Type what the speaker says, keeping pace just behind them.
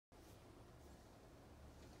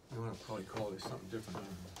I'll probably call it something different.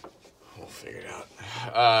 We'll figure it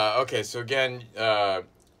out. Okay, so again,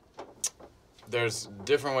 there's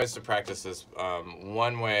different ways to practice this.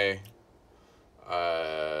 One way,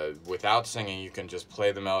 without singing, you can just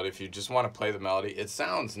play the melody. If you just want to play the melody, it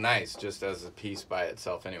sounds nice just as a piece by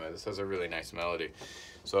itself anyway. This has a really nice melody.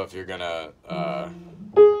 So if you're gonna...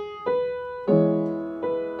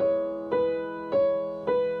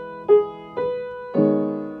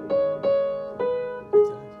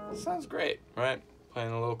 sounds great, right?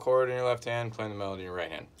 Playing a little chord in your left hand, playing the melody in your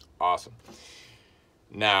right hand. Awesome.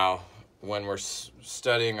 Now, when we're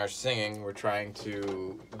studying our singing, we're trying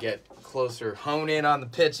to get closer, hone in on the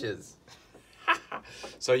pitches.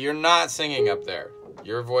 So you're not singing up there.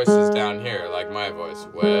 Your voice is down here, like my voice.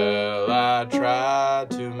 Well, I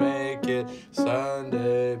tried to make it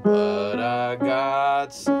Sunday, but I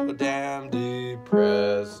got so damn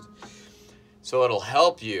depressed. So it'll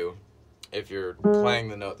help you if you're playing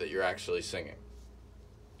the note that you're actually singing.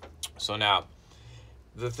 So now,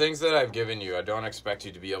 the things that I've given you, I don't expect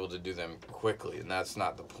you to be able to do them quickly, and that's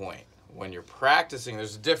not the point. When you're practicing,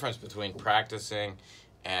 there's a difference between practicing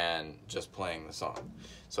and just playing the song.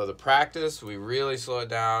 So the practice, we really slow it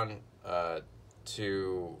down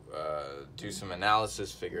to do some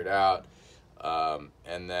analysis, figure it out,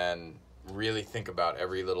 and then really think about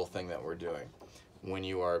every little thing that we're doing. When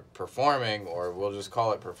you are performing, or we'll just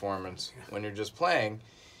call it performance, when you're just playing,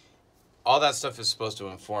 all that stuff is supposed to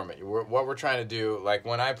inform it. What we're trying to do, like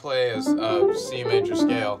when I play a C major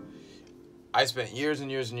scale, I spent years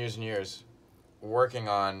and years and years and years working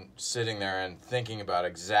on sitting there and thinking about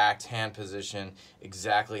exact hand position,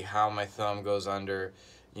 exactly how my thumb goes under,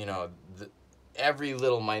 you know, every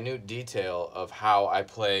little minute detail of how I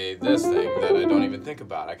play this thing that I don't even think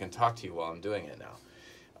about. I can talk to you while I'm doing it now.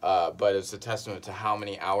 But it's a testament to how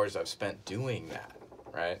many hours I've spent doing that,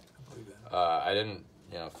 right? I didn't,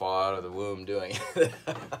 fall out of the womb doing it.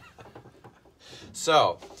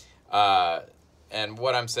 So, and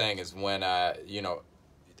what I'm saying is when,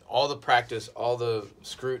 all the practice, all the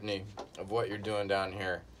scrutiny of what you're doing down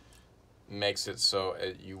here makes it so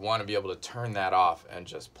you want to be able to turn that off and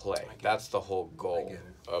just play. That's the whole goal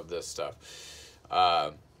of this stuff.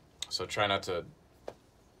 So try not to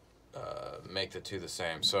make the two the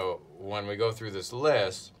same. So when we go through this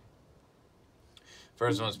list,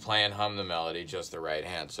 first one's play and hum the melody, just the right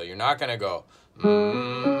hand. So you're not going to go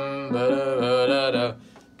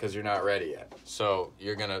because you're not ready yet. So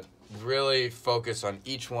you're going to really focus on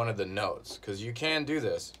each one of the notes, because you can do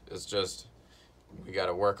this. It's just we got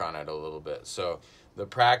to work on it a little bit. So the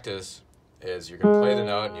practice is you're going to play the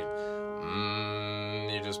note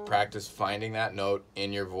and you just practice finding that note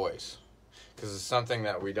in your voice. Because it's something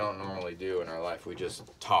that we don't normally do in our life. We just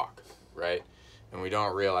talk, right? And we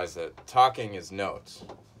don't realize that talking is notes,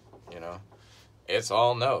 It's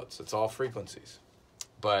all notes. It's all frequencies.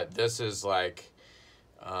 But this is like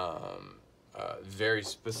very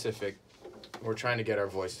specific. We're trying to get our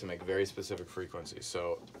voice to make very specific frequencies.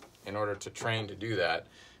 So in order to train to do that,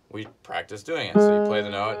 we practice doing it. So you play the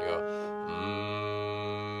note and you go,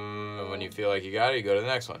 and when you feel like you got it, you go to the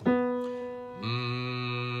next one.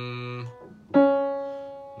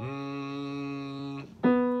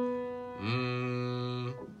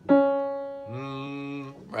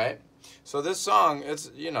 Right? So this song, it's,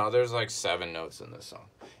 there's like 7 notes in this song.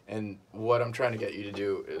 And what I'm trying to get you to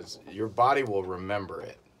do is your body will remember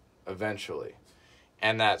it eventually.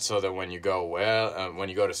 And that so that when you go, when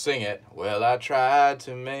you go to sing it, well, I tried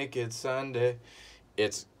to make it Sunday,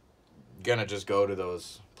 it's going to just go to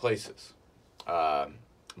those places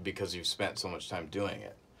because you've spent so much time doing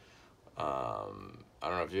it. I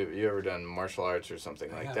don't know if you ever done martial arts or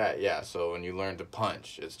something like that. Yeah, so when you learn to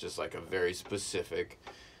punch, it's just like a very specific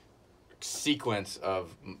sequence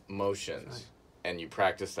of motions, and you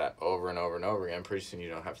practice that over and over and over again. Pretty soon you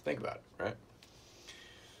don't have to think about it, right?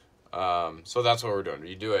 So that's what we're doing.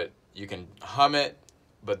 You do it, you can hum it,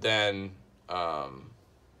 but then the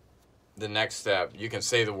next step, you can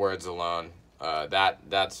say the words alone.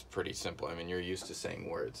 That's pretty simple. I mean, you're used to saying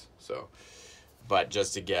words, so... But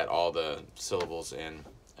just to get all the syllables in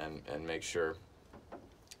and make sure,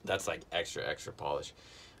 that's like extra polish.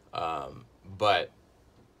 But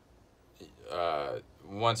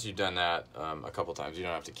once you've done that a couple times, you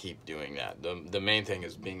don't have to keep doing that. The main thing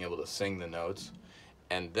is being able to sing the notes.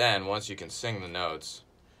 And then once you can sing the notes,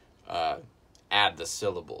 add the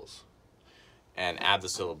syllables. And add the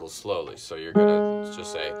syllables slowly. So you're going to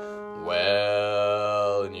just say,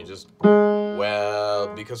 well, and you just...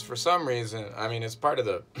 Well, because for some reason, I mean, it's part of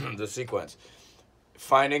the sequence.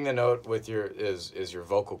 Finding the note with is your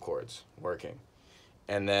vocal cords working,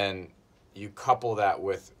 and then you couple that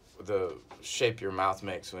with the shape your mouth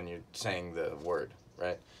makes when you're saying the word,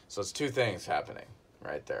 right? So it's two things happening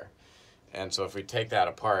right there. And so if we take that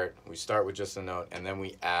apart, we start with just the note, and then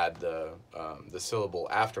we add the syllable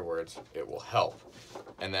afterwards, it will help.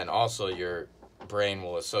 And then also your brain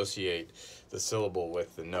will associate the syllable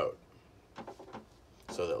with the note,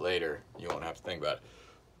 so that later you won't have to think about it.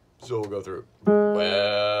 So we'll go through.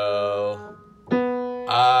 Well,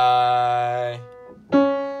 I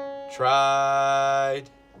tried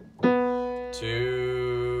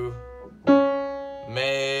to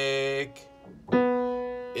make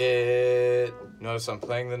it. Notice I'm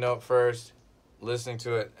playing the note first, listening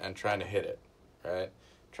to it, and trying to hit it, right?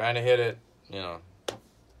 Trying to hit it,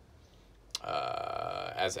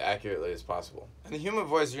 as accurately as possible. And the human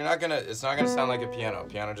voice, it's not gonna sound like a piano.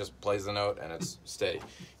 Piano just plays the note and it's steady.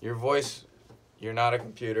 Your voice, you're not a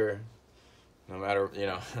computer. No matter,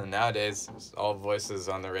 nowadays all voices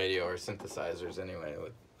on the radio are synthesizers anyway,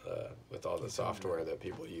 with all the software that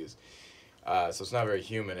people use. So it's not very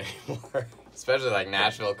human anymore. Especially like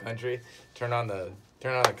Nashville country. Turn on the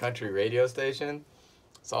country radio station.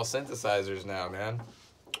 It's all synthesizers now, man.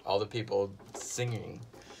 All the people singing.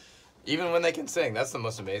 Even when they can sing, that's the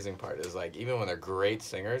most amazing part, is like, even when they're great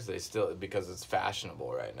singers, they still, because it's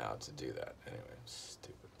fashionable right now to do that. Anyway,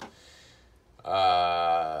 stupid.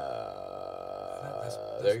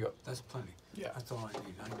 There you go. That's plenty. Yeah. That's all I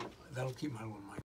need. That'll keep my little mind.